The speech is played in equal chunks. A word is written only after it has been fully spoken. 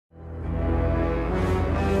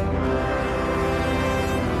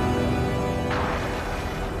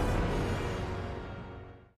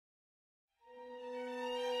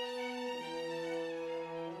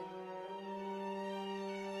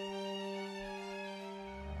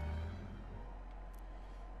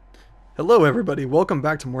Hello everybody, welcome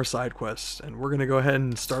back to more side quests, and we're gonna go ahead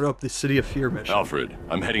and start up the City of Fear mission. Alfred,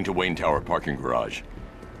 I'm heading to Wayne Tower parking garage.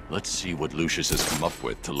 Let's see what Lucius has come up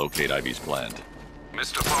with to locate Ivy's plant.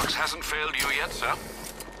 Mr. Fox hasn't failed you yet, sir.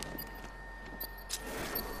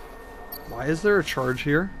 Why is there a charge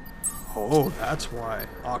here? Oh, that's why.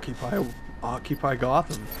 Occupy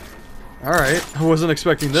Gotham. Alright, I wasn't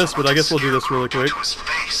expecting this, but I guess we'll do this really quick. His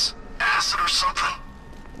face. Acid or something?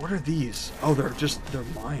 What are these? Oh, they're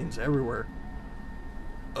mines everywhere.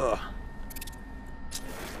 Ugh.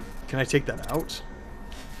 Can I take that out?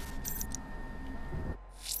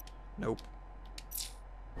 Nope.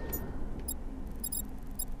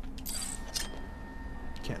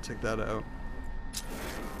 Can't take that out.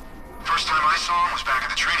 First time I saw him was back at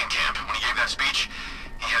the training camp when he gave that speech.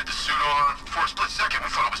 He had the suit on. For a split second, we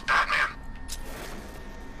thought it was Batman.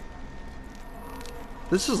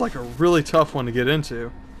 This is like a really tough one to get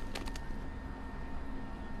into.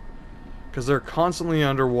 Because they're constantly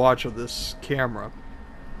under watch of this camera.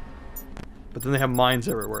 But then they have mines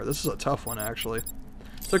everywhere. This is a tough one, actually.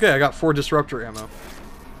 It's okay, I got 4 disruptor ammo.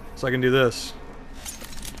 So I can do this.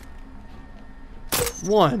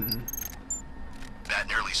 1. That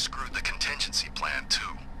nearly screwed the contingency plan,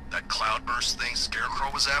 too. That cloudburst thing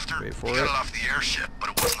Scarecrow was after, Wait for he it. got it off the airship, but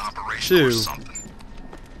it wasn't operational or 2. something.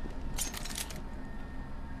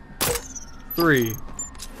 3.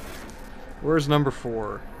 Where's number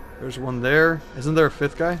 4? There's one there. Isn't there a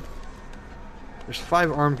 5th guy? There's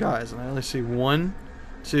 5 armed guys, and I only see 1,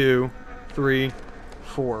 2, 3,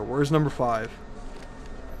 4. Where's number 5?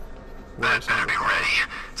 Bat better be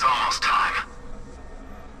ready. It's almost time.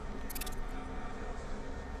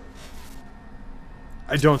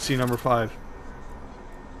 I don't see number 5.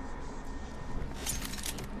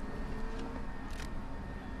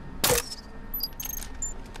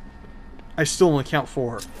 I still only count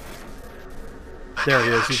 4. There he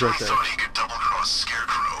is, he's right there. Thought he could double-cross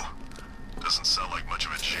Scarecrow. Doesn't sound like much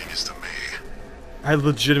of a genius to me. I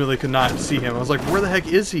legitimately could not see him. I was like, where the heck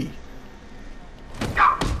is he?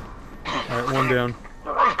 Alright, 1 down.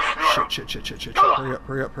 Shit.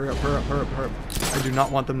 Hurry up. I do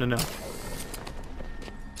not want them to know.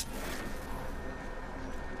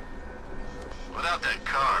 Without that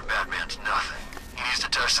car, Batman's nothing. He needs to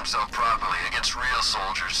test himself properly against real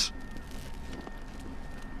soldiers.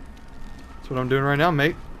 That's what I'm doing right now,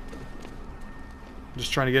 mate. I'm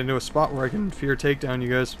just trying to get into a spot where I can fear takedown you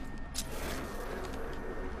guys.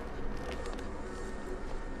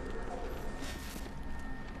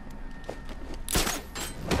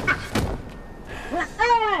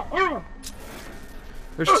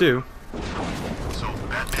 There's 2. So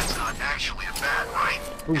Batman's not actually a bat, right?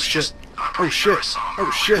 Oh It's shit. just, I'm Oh pretty sure I shit. saw him Oh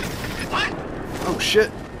earlier. shit. What? Oh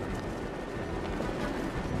shit.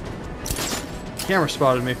 Camera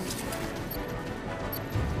spotted me.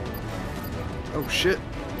 Oh shit.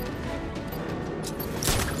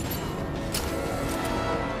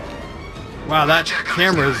 Wow, that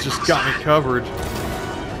camera has just got me covered.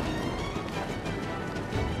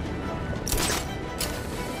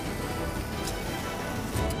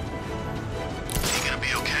 He gonna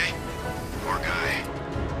be okay? Poor guy.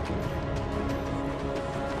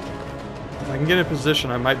 If I can get in position,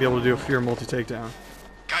 I might be able to do a fear multi-takedown.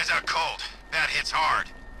 Guy's out cold. Bat hits hard.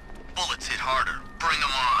 Bullets hit harder. Bring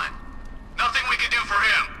them on. Nothing we can do for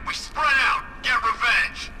him. We spread out. Get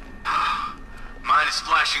revenge. Mine is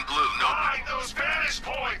flashing blue. No. Find those vantage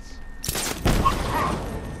points.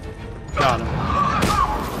 Got him.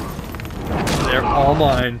 They're all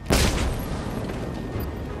mine.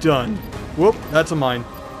 Done. Whoop, that's a mine.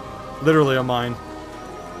 Literally a mine.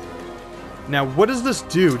 Now, what does this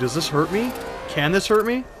do? Does this hurt me? Can this hurt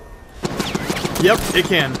me? Yep, it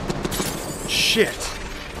can. Shit.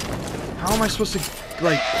 How am I supposed to,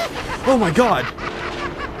 like... Oh my god!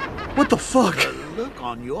 What the fuck? The look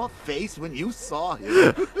on your face when you saw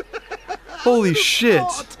him. Holy shit.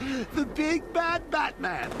 What? The big bad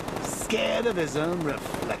Batman, scared of his own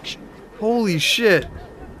reflection. Holy shit.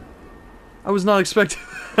 I was not expecting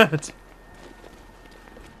that.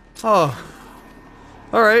 Oh.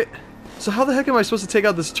 Alright. So how the heck am I supposed to take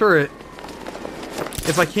out this turret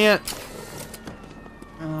if I can't...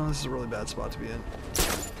 Oh, this is a really bad spot to be in.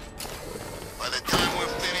 By the time we're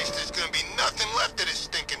finished, there's gonna be nothing left of this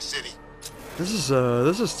stinking city. This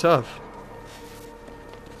is tough.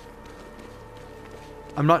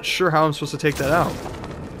 I'm not sure how I'm supposed to take that out.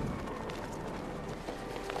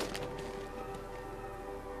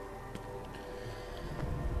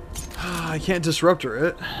 I can't disrupt her,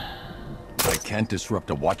 it. I can't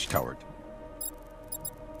disrupt a watchtower.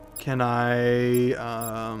 Can I,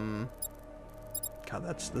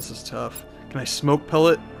 God, this is tough. Can I smoke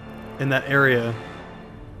pellet in that area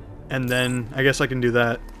And then, I guess I can do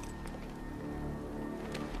that.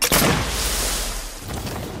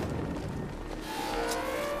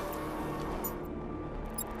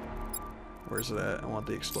 Where's it at? I want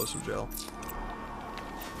the explosive gel.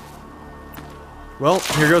 Well,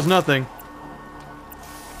 here goes nothing.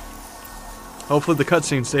 Hopefully the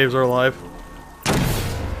cutscene saves our life.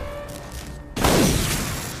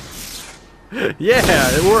 Yeah,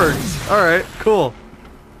 it works. Alright, cool.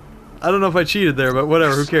 I don't know if I cheated there, but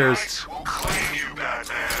whatever, who cares?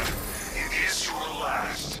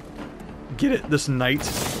 Get it, this night.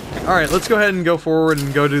 Alright, let's go ahead and go forward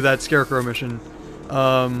and go do that Scarecrow mission.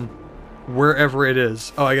 Wherever it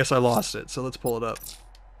is. Oh, I guess I lost it, so let's pull it up.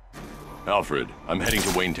 Alfred, I'm heading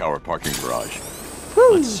to Wayne Tower parking garage.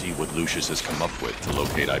 Woo. Let's see what Lucius has come up with to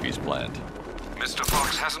locate Ivy's plant. Mr.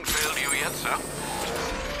 Fox hasn't failed you yet, sir?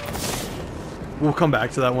 We'll come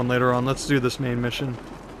back to that one later on. Let's do this main mission.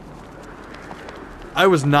 I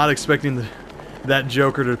was not expecting that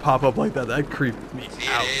Joker to pop up like that. That creeped me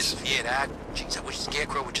out. It is. See that? Jeez, I wish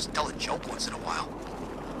Scarecrow would just tell a joke once in a while.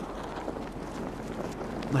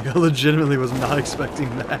 Like, I legitimately was not expecting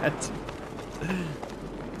that.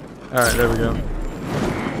 Alright, there we go.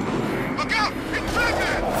 Look out!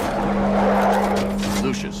 Infected!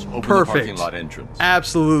 Lucius, open the Perfect. parking lot entrance.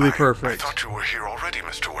 Absolutely I perfect. thought you were here already,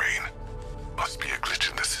 Mr. Wayne. Must be a glitch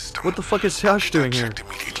in the system. What the fuck is Hush doing here? Checked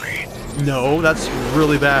immediately. No, that's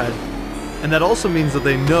really bad. And that also means that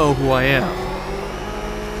they know who I am.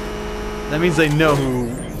 That means they know who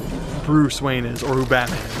Bruce Wayne is, or who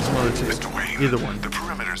Batman is. One of the two. Mr. Wayne, Either one. the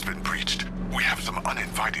perimeter's been breached. We have some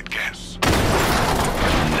uninvited guests.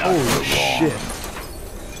 Holy shit.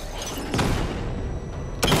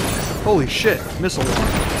 Holy shit, missile launch.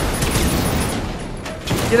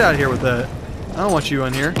 Get out of here with that. I don't want you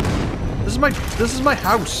in here. This is my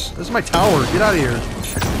house. This is my tower. Get out of here.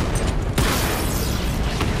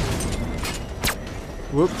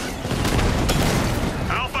 Whoop.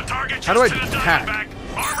 Alpha target. How do I hack?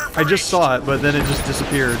 I just saw it, but then it just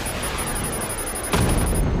disappeared.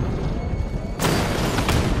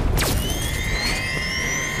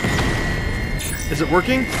 Is it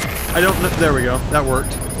working? I don't know. There we go. That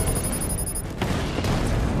worked.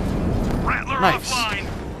 Rattler Nice. offline.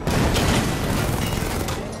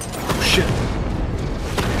 Oh, shit.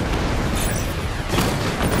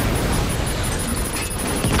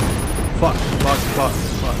 Fuck.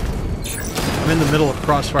 I'm in the middle of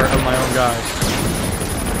crossfire of my own guys.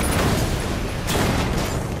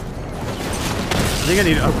 I think I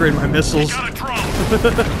need to upgrade my missiles. Got a drone.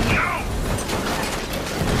 No.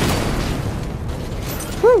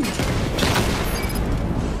 Woo!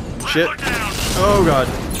 Shit. Rattler down. Oh god.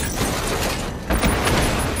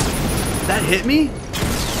 That hit me?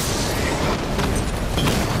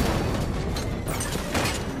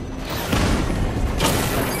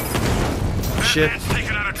 Shit. Batman's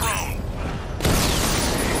taking out a drone.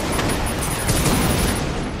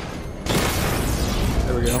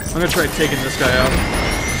 There we go. I'm gonna try taking this guy out.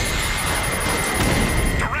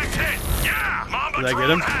 Direct hit. Yeah. Mamba Did I get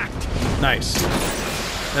drone him? hacked. Nice.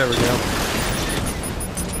 There we go.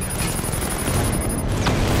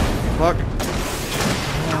 Fuck.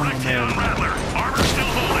 Direct hit on man. Rattler. Armor still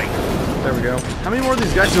holding. There we go. How many more of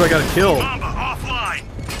these guys do I gotta kill? Mamba offline.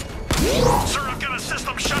 Sir, I've got a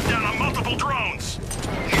system shutdown on multiple drones.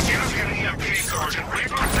 He's using an EMP, Sergeant.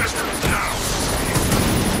 Reboot systems now.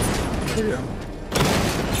 There we go.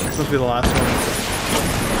 This must be the last one.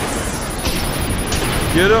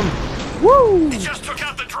 Get him! Woo! He just took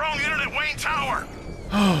out the drone unit at Wayne Tower.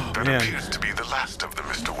 Oh, That man. appears to be the last of them,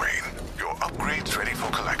 Mr. Wayne. Your upgrade's ready for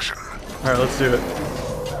collection. Alright, let's do it.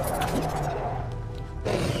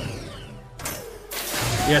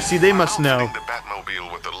 Yeah, see, they must know. Outfitting the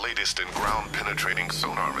Batmobile with the latest in ground-penetrating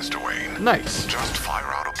sonar, Mr. Wayne. Nice. Just fire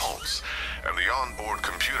out a pulse, and the onboard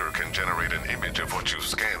computer can generate an image of what you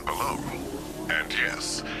scan below. And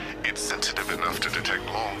yes, it's sensitive enough to detect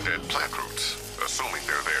long-dead plant roots, assuming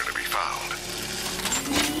they're there to be found.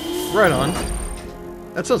 Right on.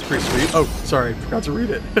 That sounds pretty sweet. Oh, sorry, forgot to read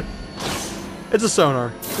it. It's a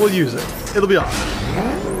sonar. We'll use it. It'll be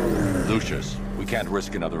awesome. Lucius, we can't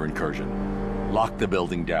risk another incursion. Lock the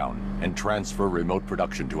building down and transfer remote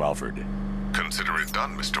production to Alfred. Consider it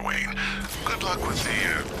done, Mr. Wayne. Good luck with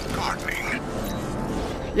the, gardening.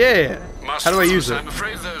 Yeah. How do I use it? I'm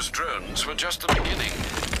afraid those drones were just the beginning.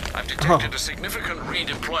 I've detected a significant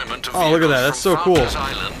redeployment of Oh, look at that. vehicles That's so from cool. Founders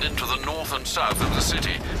Island into the north and south of the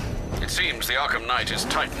city. It seems the Arkham Knight is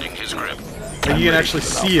tightening his grip. Like you can actually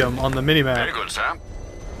see them on the Very minimap. good, Sam.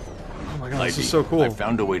 Oh my god, this Ivy, is so cool. I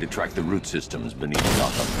found a way to track the root systems beneath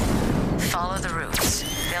Gotham. Follow the routes.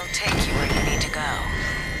 They'll take you where you need to go.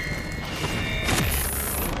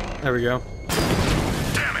 There we go.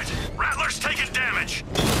 Damn it! Rattler's taking damage!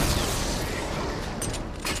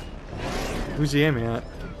 Who's he aiming at?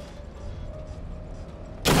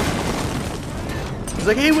 He's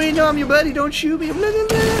like, hey, wait, no, I'm your buddy, don't shoot me. Blah, blah,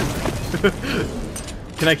 blah.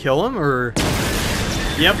 Can I kill him, or?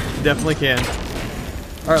 Yep, definitely can.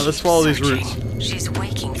 Alright, let's follow these routes. She's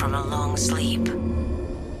waking from a long sleep.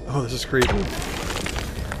 Oh, this is creepy.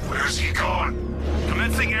 Where's he gone?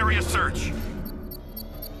 Commencing area search.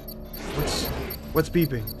 What's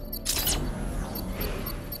beeping?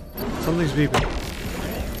 Something's beeping.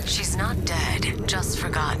 She's not dead, just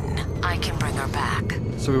forgotten. I can bring her back.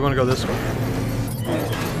 So we want to go this way.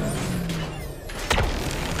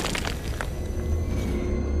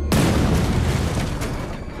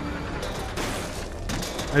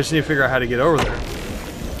 I just need to figure out how to get over there.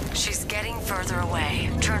 She's getting further away.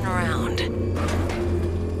 Turn around.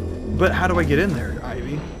 But how do I get in there,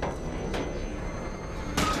 Ivy?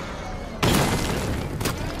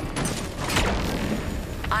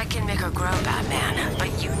 I can make her grow, Batman,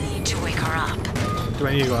 but you need to wake her up. Do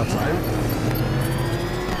I need to go outside?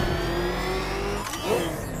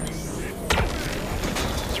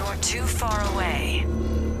 You're too far away.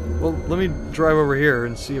 Well, let me drive over here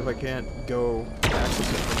and see if I can't go access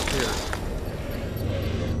it from here.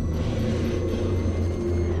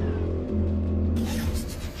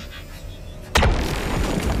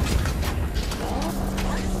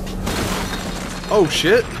 Oh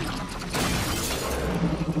shit!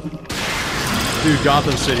 Dude,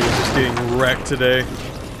 Gotham City is just getting wrecked today.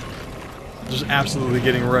 Just absolutely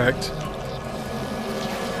getting wrecked.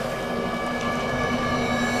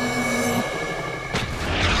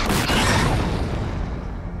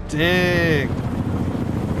 Dang.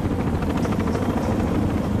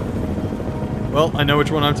 Well, I know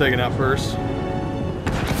which one I'm taking out first.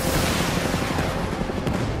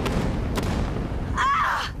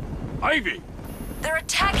 Ah! Ivy! They're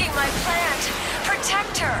attacking my plant!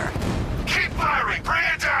 Protect her! Keep firing! Bring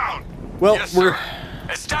it down! Well, Yes, we're... sir.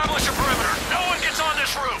 Establish a perimeter! No one gets on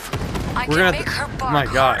this roof! I We're can gonna make her bark my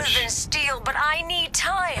harder gosh. than steel, but I need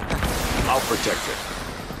time. I'll protect it.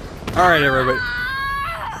 Alright, everybody.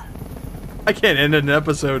 I can't end an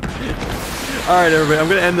episode. Alright, everybody. I'm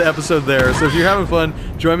going to end the episode there. So if you're having fun,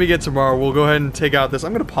 join me again tomorrow. We'll go ahead and take out this.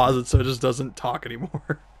 I'm going to pause it so it just doesn't talk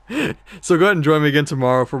anymore. So go ahead and join me again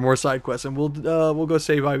tomorrow for more side quests, and we'll go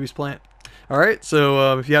save Ivy's plant. Alright,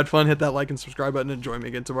 so if you had fun, hit that like and subscribe button and join me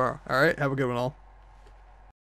again tomorrow. Alright, have a good one all.